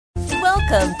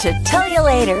Welcome to Tell You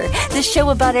Later, the show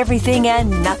about everything and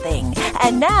nothing.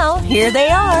 And now, here they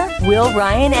are, Will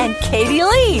Ryan and Katie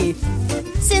Lee.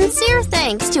 Sincere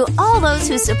thanks to all those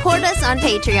who support us on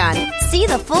Patreon. See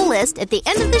the full list at the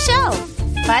end of the show.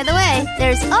 By the way,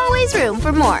 there's always room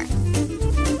for more.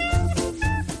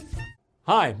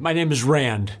 Hi, my name is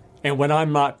Rand, and when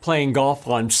I'm not playing golf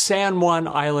on San Juan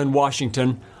Island,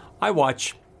 Washington, I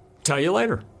watch Tell You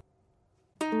Later.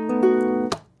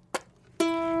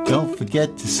 Don't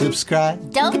forget to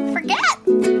subscribe. Don't forget.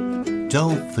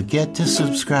 Don't forget to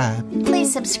subscribe.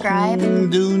 Please subscribe.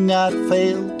 Do not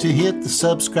fail to hit the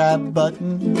subscribe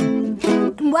button.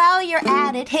 While you're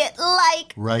at it, hit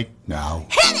like. Right now.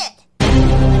 Hit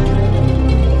it!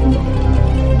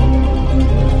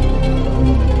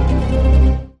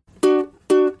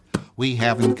 We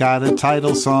haven't got a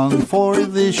title song for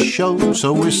this show,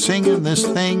 so we're singing this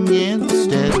thing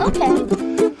instead. Okay.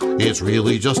 It's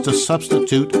really just a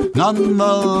substitute.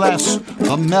 Nonetheless,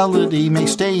 the melody may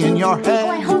stay in your head. Oh,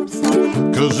 I hope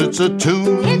so. 'Cause it's a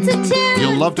tune. It's a tune.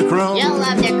 You'll love to croon. You'll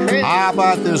love to croon.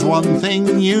 But there's one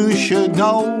thing you should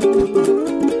know.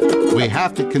 We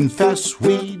have to confess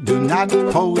we do not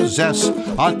possess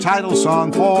a title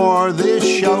song for this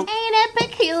show. Ain't it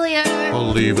peculiar?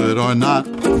 Believe it or not,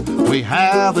 we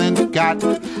haven't got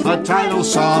a title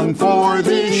song for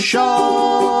this show.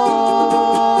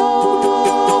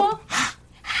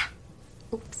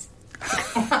 Oops.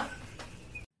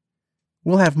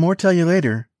 We'll have more Tell You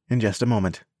Later in just a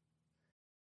moment.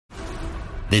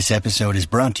 This episode is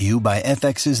brought to you by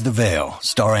FX's The Veil,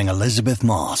 starring Elizabeth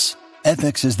Moss.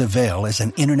 FX's The Veil is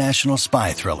an international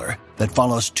spy thriller that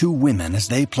follows two women as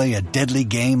they play a deadly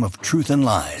game of truth and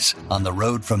lies on the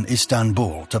road from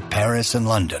Istanbul to Paris and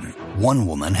London. One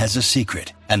woman has a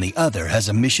secret, and the other has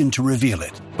a mission to reveal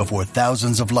it before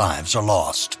thousands of lives are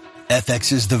lost.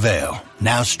 FX's The Veil,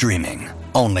 now streaming,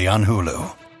 only on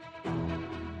Hulu.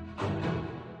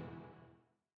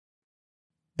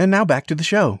 And now back to the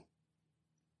show.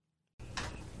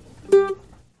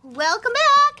 Welcome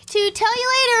back to Tell You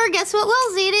Later. Guess what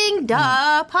Will's eating?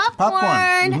 Duh, popcorn.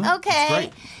 Popcorn. Mhm. Okay. That's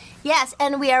great. Yes,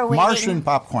 and we are waiting. Martian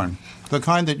popcorn. The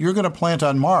kind that you're going to plant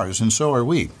on Mars, and so are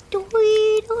we.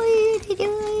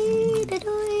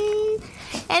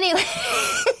 Anyway.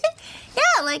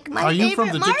 Yeah, like my Are you favorite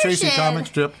from the Dick Tracy Martian. comic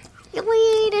strip?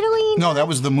 No, that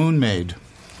was the Moon Maid.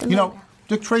 You know,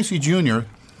 Dick Tracy Jr.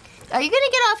 Are you going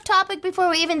to get off topic before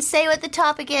we even say what the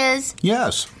topic is?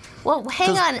 Yes. Well,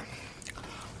 hang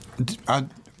on.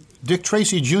 Dick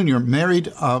Tracy Jr.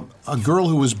 married a girl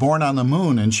who was born on the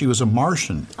moon, and she was a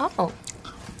Martian. Oh.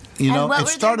 You know, what it were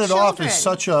their started off children? as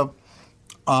such a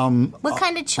What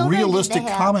kind of children realistic did they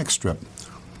have? comic strip.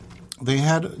 They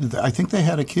had, I think they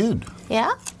had a kid.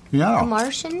 Yeah? Yeah. A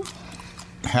Martian?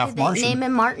 Half Did they Martian. name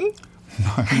him Martin?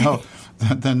 No.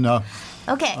 Then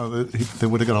Okay. they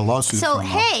would have got a lawsuit. So,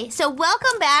 from, so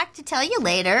welcome back to Tell You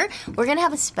Later. We're going to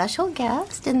have a special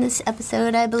guest in this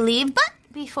episode, I believe. But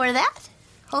before that,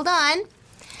 hold on.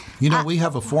 You know, we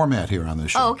have a format here on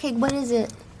this show. Oh, okay. What is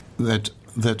it? That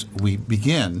we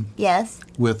begin Yes.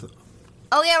 with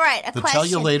Oh, yeah, right. A the question. Tell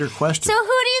You Later question. So who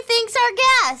do you think's our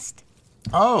guest?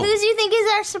 Oh. Who do you think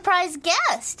is our surprise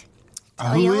guest?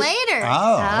 Tell you later. Oh,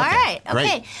 All okay. right. Great.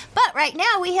 Okay. But right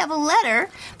now we have a letter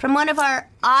from one of our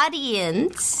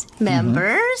audience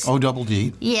members.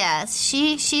 O-double-D. Yes,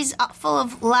 she's full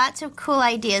of lots of cool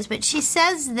ideas, but she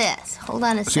says this. Hold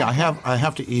on a second. See, I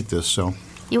have to eat this, so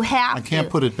You have I can't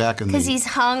to. put it back in the... Because he's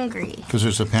hungry. Because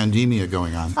there's a pandemia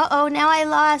going on. Uh-oh, now I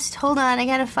lost. Hold on, I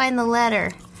gotta find the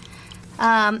letter.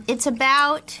 It's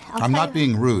about... I'm not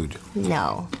being rude.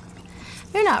 No.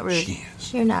 You're not rude. She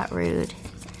is. You're not rude.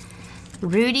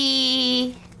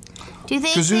 Rudy... Do you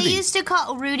think they Gazooty. used to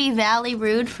call Rudy Valley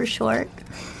Rude for short?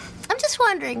 I'm just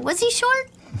wondering, was he short?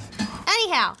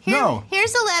 Anyhow,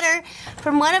 here's a letter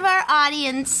from one of our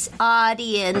audience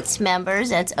members.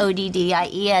 That's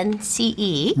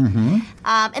ODDIENCE.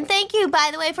 And thank you, by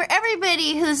the way, for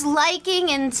everybody who's liking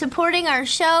and supporting our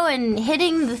show and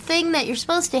hitting the thing that you're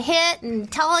supposed to hit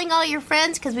and telling all your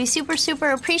friends, because we super, super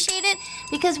appreciate it,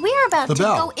 because we are about The to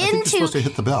bell. go I think you're into supposed to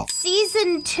hit the bell.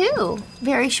 season 2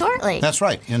 very shortly. That's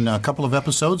right. In a couple of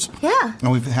episodes. Yeah.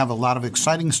 And we have a lot of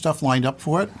exciting stuff lined up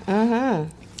for it.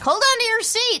 Hold on to your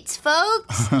seats,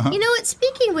 folks. You know what?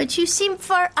 Speaking of which, you seem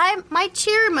far. My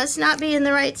chair must not be in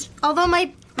the right. Although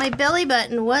my belly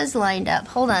button was lined up.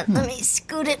 Hold on. Let me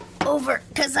scoot it over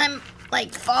because I'm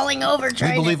like falling over We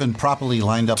trying believe to in properly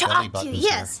lined up belly talk to buttons. you.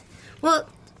 Yes. Well,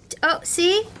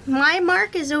 see, my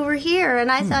mark is over here,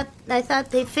 and I thought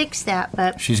they fixed that,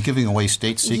 but She's giving away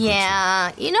state secrets.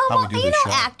 yeah, you know, How we do this show.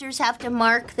 actors have to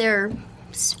mark their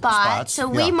spot. So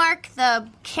we mark the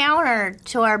counter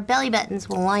to our belly buttons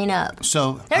will line up.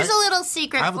 So there's a little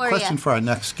secret for you. I have a question for our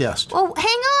next guest. Well,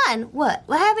 hang on. What?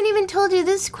 I haven't even told you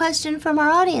this question from our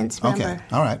audience member. Okay,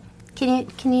 all right.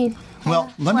 Can you?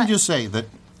 Well, let me just say that.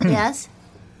 Yes.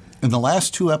 In the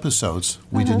last 2 episodes,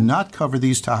 we did not cover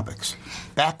these topics.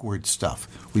 Backward stuff.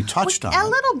 We touched on it. A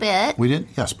little bit. We didn't,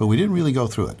 yes, but we didn't really go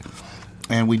through it.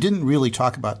 And we didn't really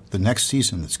talk about the next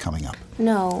season that's coming up.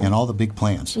 No. And all the big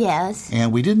plans. Yes.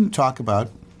 And we didn't talk about...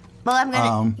 Well, I'm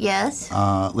going to... yes.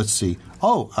 Let's see.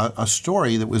 A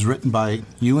story that was written by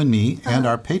you and me and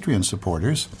our Patreon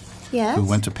supporters. Yes. Who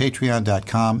went to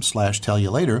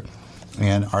patreon.com/tellyoulater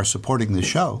and are supporting the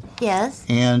show. Yes.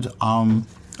 And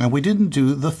we didn't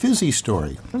do the Fizzy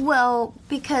story. Well,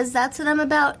 because that's what I'm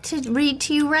about to read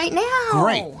to you right now.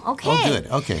 Great. Okay. Oh, good.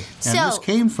 Okay. And so, this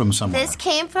came from somewhere. This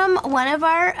came from one of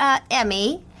our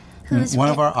Emmy, who's one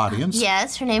of our audience.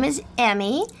 Yes, her name is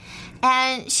Emmy,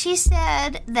 and she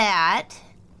said that.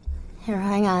 Here,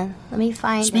 hang on. Let me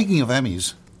find. Speaking of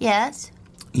Emmys. Yes.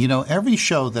 You know, every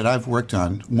show that I've worked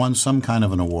on won some kind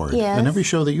of an award. Yes. And every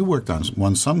show that you worked on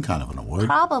won some kind of an award.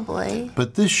 Probably.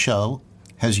 But this show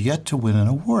has yet to win an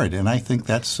award, and I think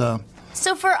that's... So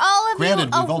for all of you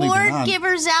award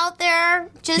givers out there,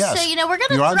 just so you know, we're going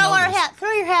to throw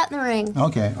your hat in the ring.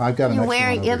 Okay, I've got an extra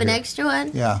one. You have an extra one?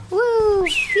 Yeah. Woo!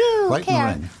 Phew, right in the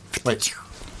ring. Wait,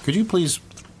 could you please...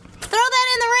 Throw that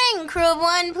in the ring, crew of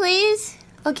one, please.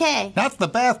 Okay. Not the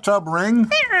bathtub ring.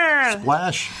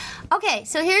 Splash. Okay,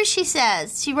 so here she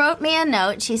says, she wrote me a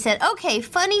note. She said, okay,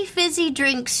 funny fizzy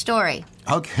drink story.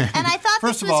 Okay. And I thought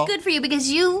this was good for you because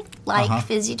you like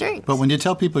fizzy drinks. But when you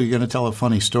tell people you're going to tell a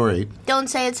funny story... Don't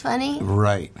say it's funny?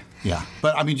 Right. Yeah.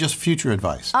 But, I mean, just future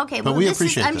advice. Okay. But we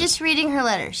appreciate I'm just reading her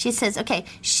letter. She says, okay,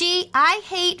 I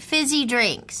hate fizzy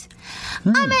drinks.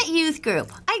 I'm at youth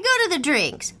group. I go to the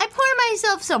drinks. I pour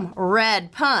myself some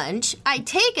red punch. I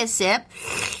take a sip.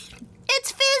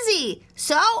 It's fizzy.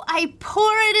 So I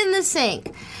pour it in the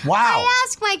sink. Wow. I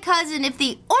ask my cousin if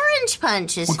the orange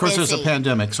punch is fizzy. Of course, there's a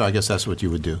pandemic, so I guess that's what you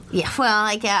would do. Yeah, well,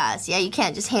 I guess. Yeah, you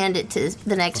can't just hand it to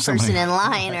the next person in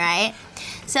line, right?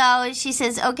 So she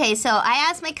says, okay, so I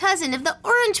asked my cousin if the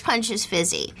orange punch is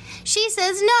fizzy. She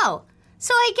says no.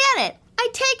 So I get it. I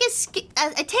take a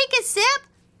sip.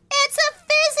 It's a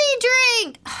fizzy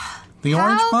drink. The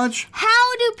orange punch?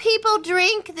 How do people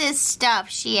drink this stuff,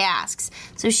 she asks.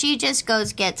 So she just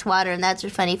gets water, and that's her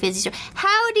funny fizzy story.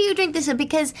 How do you drink this?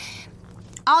 Because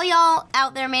all y'all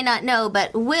out there may not know,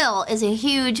 but Will is a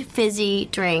huge fizzy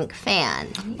drink fan,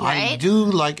 right? I do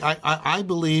like, I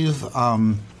believe,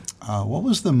 what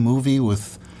was the movie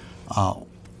with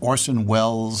Orson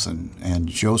Welles and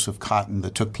Joseph Cotten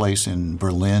that took place in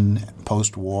Berlin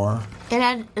post-war?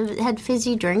 It had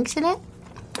fizzy drinks in it?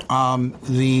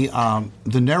 The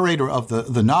narrator of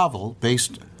the novel,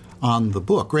 based on the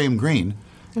book, Graham Greene,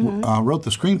 wrote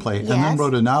the screenplay and then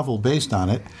wrote a novel based on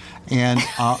it, and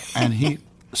he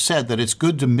said that it's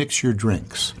good to mix your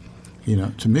drinks,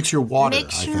 to mix your water.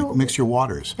 Mix your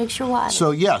waters. Mix your water.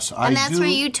 So yes, and that's where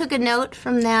you took a note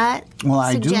from that. Well,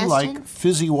 I do like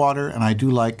fizzy water, and I do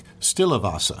like Stille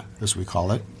Wasser, as we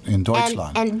call it in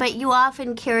Deutschland. But you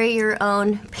often carry your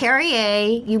own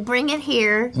Perrier. You bring it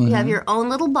here. Mm-hmm. You have your own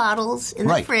little bottles in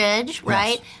the fridge,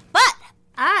 right? Yes. But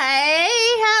I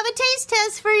have a taste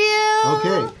test for you.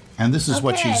 Okay, and this is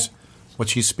what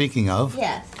she's speaking of.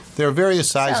 Yes. There are various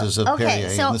sizes of Perrier, and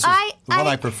this is the one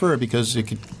I prefer because it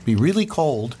could be really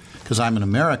cold, because I'm an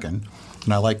American,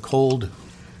 and I like cold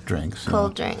drinks.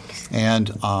 Cold drinks.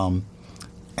 And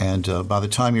by the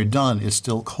time you're done, it's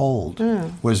still cold.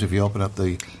 Whereas if you open up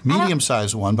the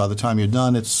medium-sized one, by the time you're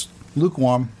done, it's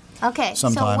lukewarm. Okay,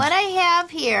 sometimes. So what I have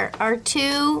here are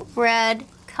 2 red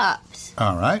cups.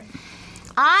 All right.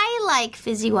 I like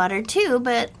fizzy water too,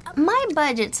 but my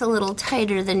budget's a little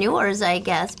tighter than yours, I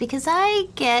guess, because I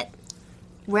get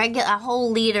a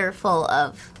whole liter full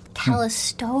of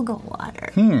Calistoga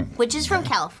water, which is from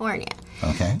California.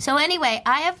 Okay. So anyway,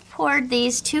 I have poured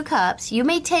these 2 cups. You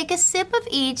may take a sip of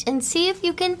each and see if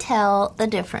you can tell the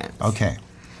difference. Okay.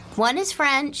 One is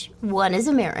French, one is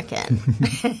American,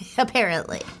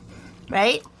 apparently.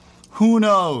 Right? Who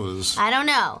knows? I don't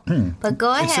know. But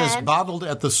go ahead. It says bottled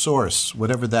at the source,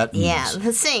 whatever that means. Yeah,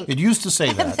 the sink. It used to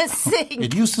say that. The sink.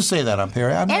 It used to say that on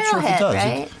Perrier. I'm not sure if it does.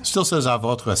 Right? It still says à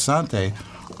votre santé,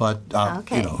 but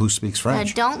who speaks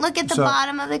French? Now, don't look at the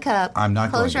bottom of the cup. I'm not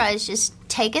Close going your eyes. Just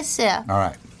take a sip. All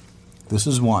right. This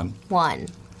is one. One.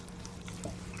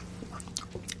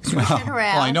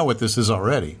 Well, I know what this is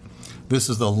already. This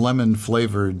is the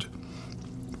lemon-flavored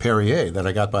Perrier that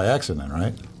I got by accident,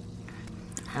 right?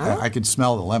 Huh? I can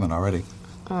smell the lemon already.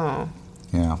 Oh.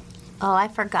 Yeah. Oh, I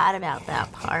forgot about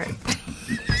that part.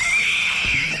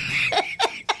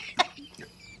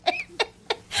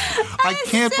 I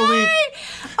can't believe.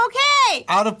 Okay.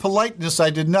 Out of politeness, I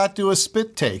did not do a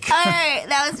spit take. All right,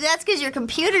 that's because your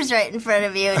computer's right in front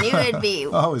of you, and you would be.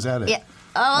 Oh, is that it? Yeah.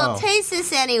 Oh, taste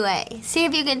this anyway. See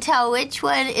if you can tell which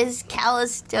one is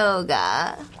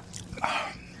Calistoga.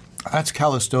 That's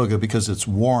Calistoga because it's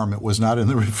warm. It was not in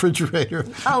the refrigerator.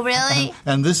 Oh, really?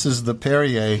 And this is the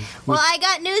Perrier. Well, I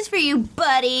got news for you,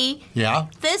 buddy. Yeah?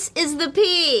 This is the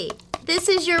P. This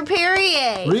is your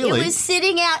Perrier. Really? It was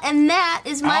sitting out, and that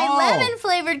is my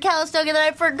lemon-flavored Calistoga that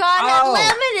I forgot had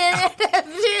lemon in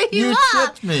it. You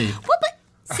tricked me. What?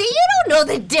 But, see, you don't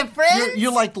know the difference.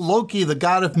 You're like Loki, the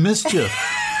god of mischief.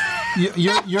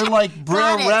 You're like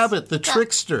Brer Rabbit, the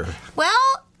trickster.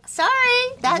 Well, sorry,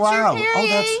 that's your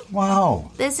Perrier. Oh,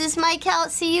 wow. This is my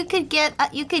See, you could get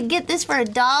this for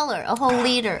 $1, a whole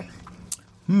liter.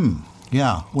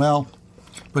 Yeah. Well,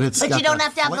 but it's. But you don't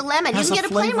have to have the lemon. You can get a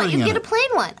plain one. You can get a plain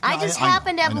one. I just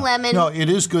happen to have lemon. No, it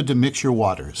is good to mix your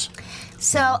waters.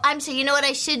 So you know what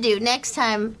I should do next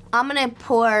time? I'm gonna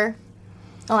pour.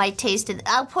 Oh, I tasted.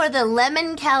 I'll pour the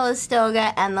lemon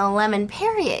Calistoga and the lemon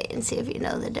Perrier and see if you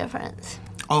know the difference.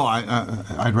 Oh,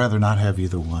 I'd rather not have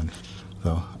either one,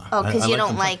 though. Oh, because you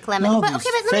don't like lemon. No, but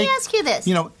let me ask you this.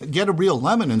 Get a real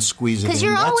lemon and squeeze it in. Because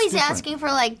you're always different. asking for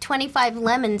like 25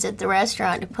 lemons at the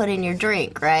restaurant to put in your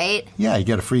drink, right? Yeah, you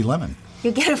get a free lemon.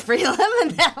 You get a free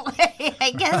lemon that way.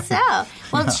 I guess so.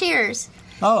 Well, cheers.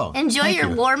 Oh, enjoy your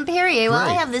warm Perrier. Well,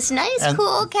 I have this nice,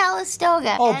 cool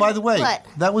Calistoga. Oh, by the way,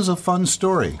 that was a fun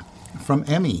story from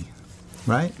Emmy,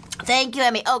 right? Thank you,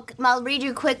 Emmy. Oh, I'll read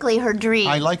you quickly her dream.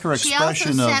 I like her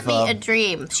expression of... She also sent me a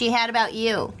dream she had about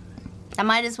you. I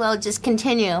might as well just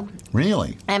continue.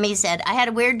 Really? Emmy said, I had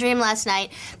a weird dream last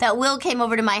night that Will came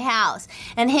over to my house,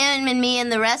 and him and me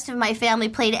and the rest of my family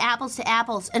played apples to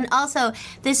apples, and also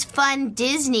this fun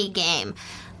Disney game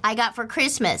I got for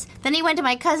Christmas. Then he went to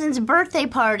my cousin's birthday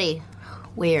party.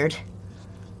 Weird.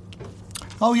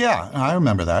 Oh, yeah. I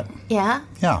remember that. Yeah?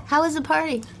 Yeah. How was the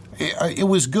party? It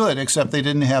was good, except they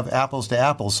didn't have apples to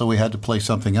apples, so we had to play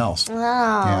something else.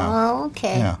 Oh,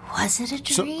 okay. Yeah. Was it a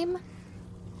dream?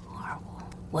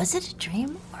 Was it a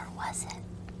dream, or was it?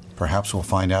 Perhaps we'll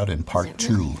find out in part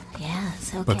 2.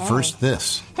 Yes, okay. But first,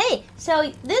 this. Hey,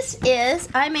 so this is,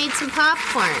 I made some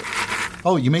popcorn.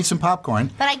 Oh, you made some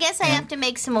popcorn. But I guess I have to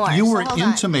make some more. You were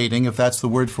intimating, if that's the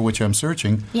word for which I'm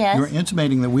searching. Yes. You were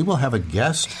intimating that we will have a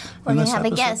guest We're going to have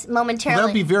a guest momentarily. Well,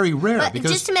 that'll be very rare. But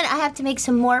because just a minute, I have to make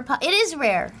some more It is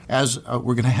rare. As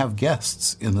we're going to have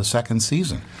guests in the second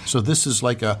season. So this is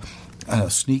like a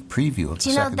sneak preview of the second season.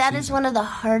 Do you know, that is one of the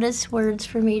hardest words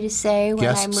for me to say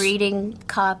when I'm reading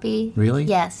copy. Really?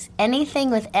 Yes. Anything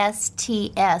with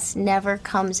STS never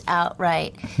comes out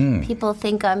right. People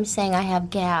think I'm saying I have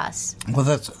gas. Well,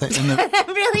 I'm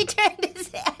really trying to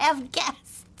say I have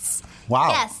guests. Wow.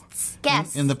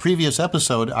 Guests. In the previous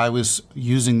episode, I was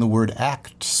using the word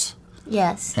acts.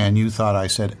 Yes. And you thought I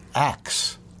said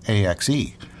axe,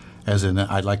 A-X-E, as in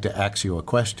I'd like to ask you a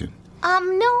question.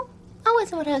 No. That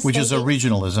wasn't what I was thinking. Which is a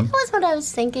regionalism. That wasn't what I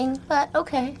was thinking, but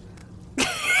okay.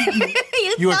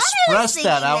 You expressed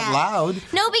that out loud.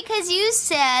 No, because you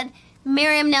said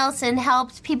Miriam Nelson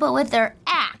helped people with their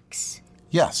axe.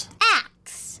 Yes.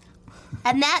 Axe.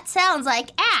 And that sounds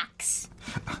like axe.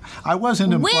 I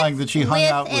wasn't implying that she hung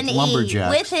out with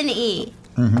lumberjacks. With an E.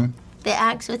 Mm-hmm. The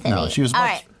axe with an E. No, she was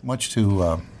much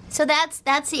too... So that's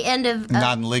the end of...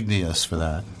 non-ligneous for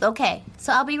that. Okay,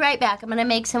 so I'll be right back. I'm going to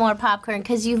make some more popcorn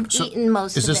because you've eaten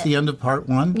most of it. Is this the end of part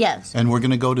 1? Yes. And we're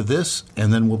going to go to this,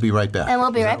 and then we'll be right back. And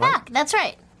we'll be right back. That's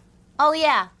right. Oh,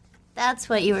 yeah. That's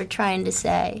what you were trying to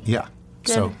say. Yeah.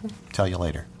 Good. So, tell you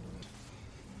later.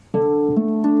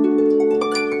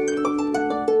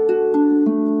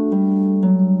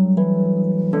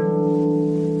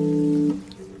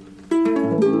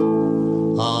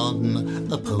 On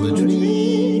a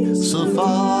poetry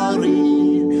safari,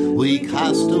 we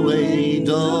cast away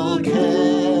dull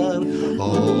care.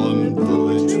 On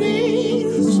poetry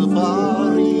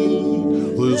safari,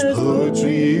 there's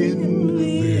poetry in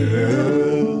the air.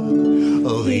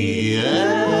 Oh, the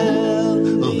air,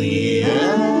 oh, the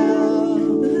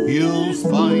air. You'll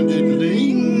find it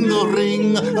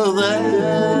lingering there.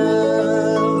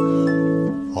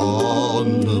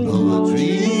 On the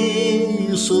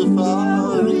poetry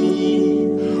safari,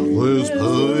 there's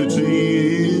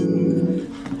poetry in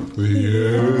the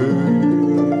air.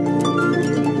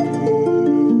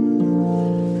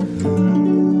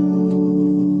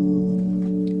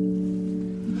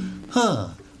 Huh,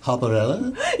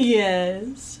 Hopperella?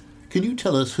 Yes. can you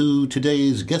tell us who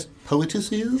today's guest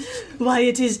poetess is? Why,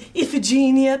 it is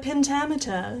Iphigenia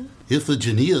Pentameter.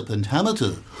 Iphigenia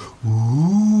Pentameter.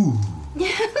 Ooh.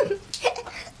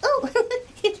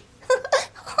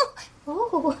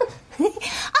 Oh.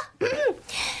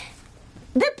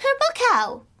 The Purple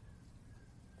Cow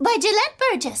by Gillette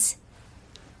Burgess.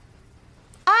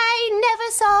 I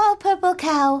never saw a purple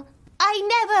cow. I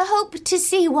never hope to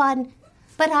see one.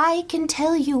 But I can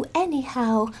tell you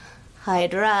anyhow,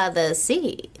 I'd rather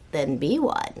see than be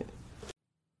one.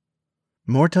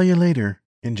 More Tell You Later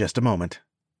in just a moment.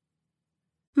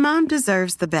 Mom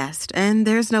deserves the best, and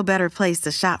there's no better place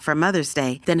to shop for Mother's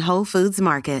Day than Whole Foods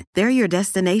Market. They're your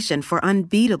destination for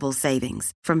unbeatable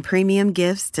savings, from premium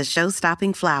gifts to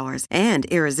show-stopping flowers and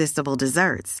irresistible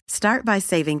desserts. Start by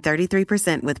saving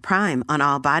 33% with Prime on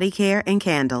all body care and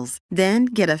candles. Then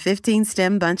get a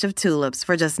 15-stem bunch of tulips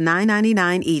for just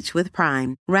 $9.99 each with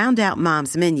Prime. Round out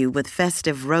Mom's menu with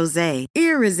festive rosé,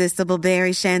 irresistible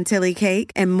berry chantilly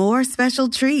cake, and more special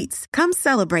treats. Come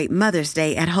celebrate Mother's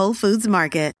Day at Whole Foods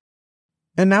Market.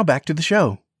 And now back to the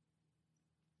show.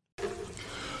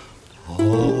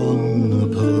 On the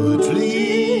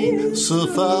poetry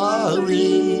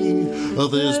safari,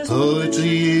 there's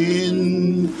poetry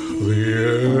in the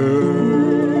air.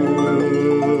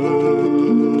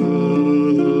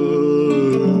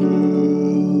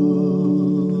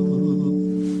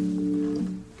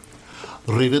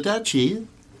 Arrivederci.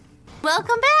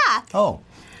 Welcome back. Oh,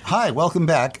 hi, welcome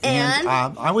back. And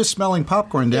I was smelling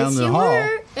popcorn down the hall.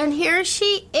 Were. And here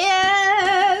she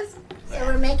is. So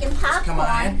we're making popcorn. Come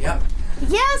on, yep.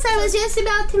 Yes, I was just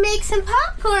about to make some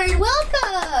popcorn.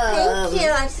 Welcome. Thank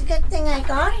you. It's a good thing I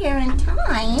got here in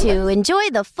time. To enjoy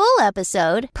the full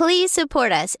episode, please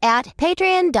support us at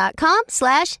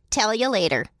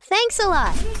patreon.com/tellyoulater. Thanks a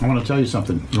lot. I want to tell you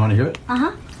something. You want to hear it?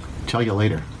 Uh-huh. Tell you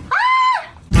later.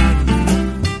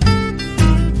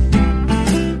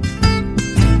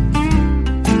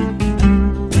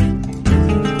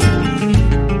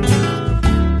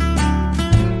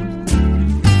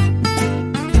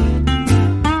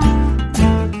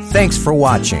 Thanks for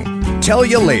watching. Tell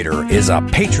You Later is a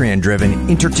Patreon-driven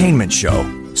entertainment show.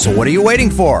 So what are you waiting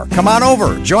for? Come on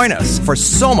over, join us for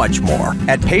so much more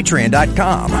at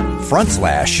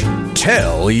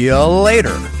patreon.com/Tell You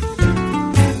Later.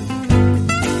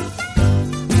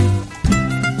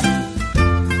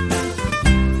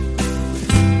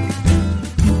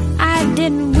 I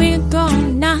didn't wink or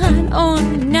nod or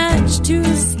nudge too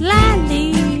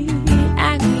slightly.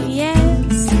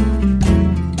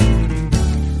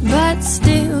 But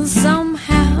still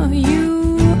somehow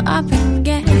you up and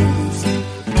guessed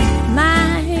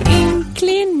my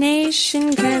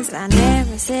inclination. 'Cause I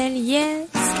never said yes,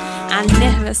 I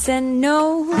never said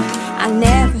no, I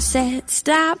never said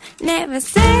stop, never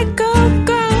said go,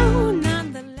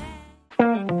 nonetheless.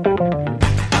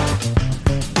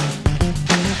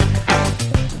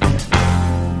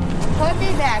 Put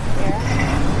me back here.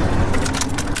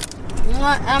 You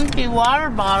want an empty water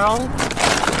bottle?